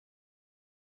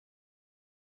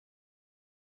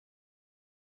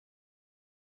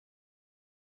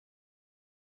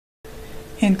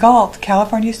In Galt,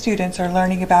 California students are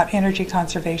learning about energy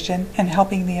conservation and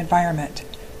helping the environment.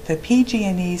 The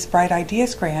PG&E's Bright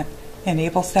Ideas Grant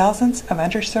enables thousands of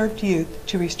underserved youth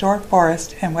to restore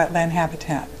forest and wetland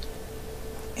habitat.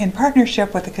 In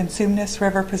partnership with the Cosumnes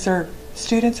River Preserve,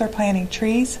 students are planting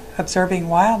trees, observing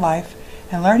wildlife,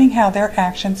 and learning how their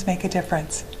actions make a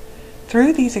difference.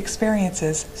 Through these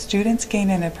experiences, students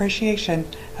gain an appreciation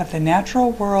of the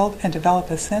natural world and develop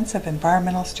a sense of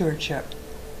environmental stewardship.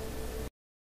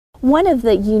 One of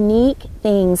the unique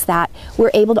things that we're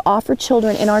able to offer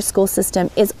children in our school system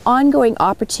is ongoing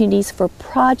opportunities for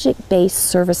project-based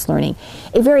service learning,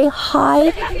 a very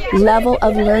high level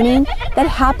of learning that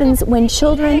happens when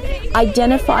children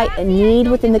identify a need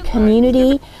within the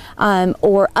community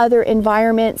or other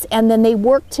environments, and then they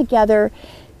work together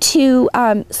to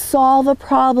solve a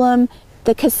problem.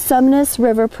 The Cosumnes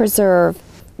River Preserve,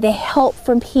 the help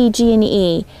from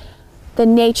PG&E, the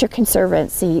Nature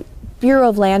Conservancy, Bureau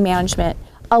of Land Management,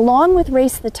 along with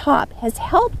Race to the Top, has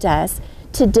helped us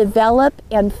to develop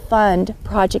and fund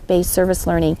project-based service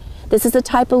learning. This is a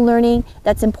type of learning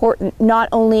that's important not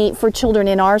only for children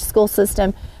in our school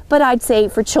system, but I'd say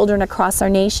for children across our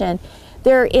nation.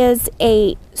 There is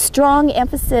a strong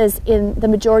emphasis in the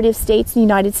majority of states in the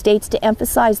United States to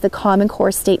emphasize the Common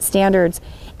Core state standards.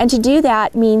 And to do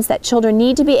that means that children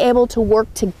need to be able to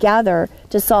work together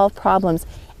to solve problems.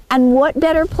 And what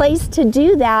better place to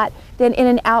do that than in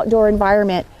an outdoor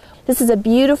environment? This is a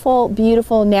beautiful,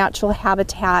 beautiful natural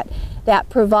habitat that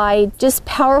provides just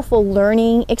powerful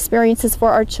learning experiences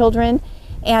for our children.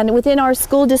 And within our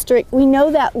school district, we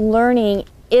know that learning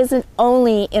isn't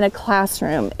only in a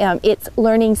classroom. It's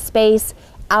learning space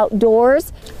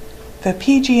outdoors. The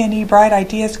PG&E Bright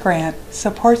Ideas Grant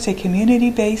supports a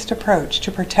community-based approach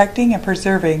to protecting and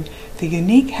preserving the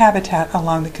unique habitat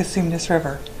along the Cosumnes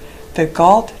River. The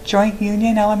Galt Joint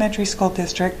Union Elementary School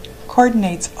District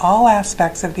coordinates all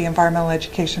aspects of the environmental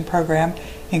education program,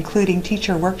 including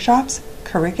teacher workshops,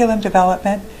 curriculum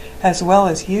development, as well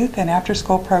as youth and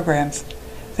after-school programs.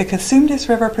 The Cosumnes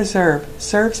River Preserve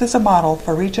serves as a model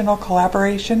for regional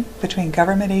collaboration between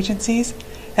government agencies,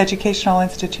 educational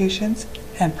institutions,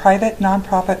 and private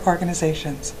nonprofit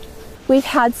organizations. We've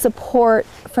had support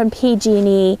from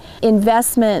PG&E,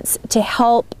 investments to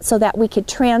help so that we could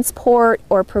transport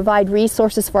or provide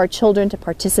resources for our children to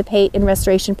participate in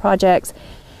restoration projects,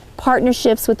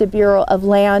 partnerships with the Bureau of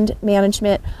Land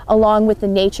Management, along with the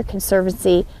Nature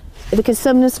Conservancy. The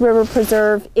Cosumnes River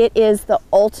Preserve, it is the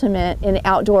ultimate in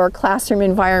outdoor classroom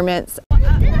environments.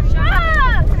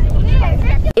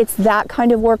 It's that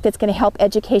kind of work that's going to help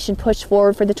education push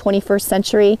forward for the 21st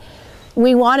century.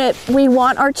 We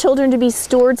want our children to be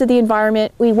stewards of the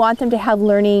environment. We want them to have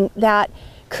learning that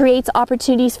creates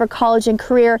opportunities for college and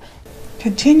career.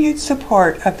 Continued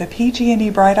support of the PG&E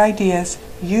Bright Ideas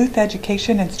Youth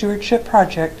Education and Stewardship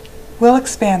Project will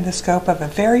expand the scope of a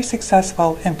very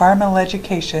successful environmental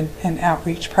education and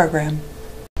outreach program.